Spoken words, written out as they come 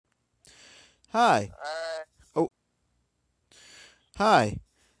Hi. Uh, Oh, hi.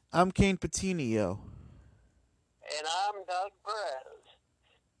 I'm Kane Patinio. and I'm Doug Perez.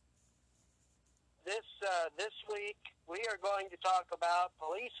 This week we are going to talk about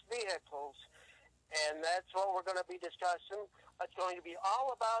police vehicles, and that's what we're going to be discussing. It's going to be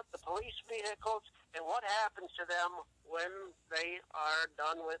all about the police vehicles and what happens to them when they are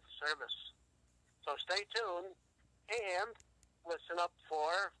done with service. So stay tuned and listen up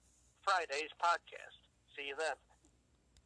for Friday's podcast. See you then.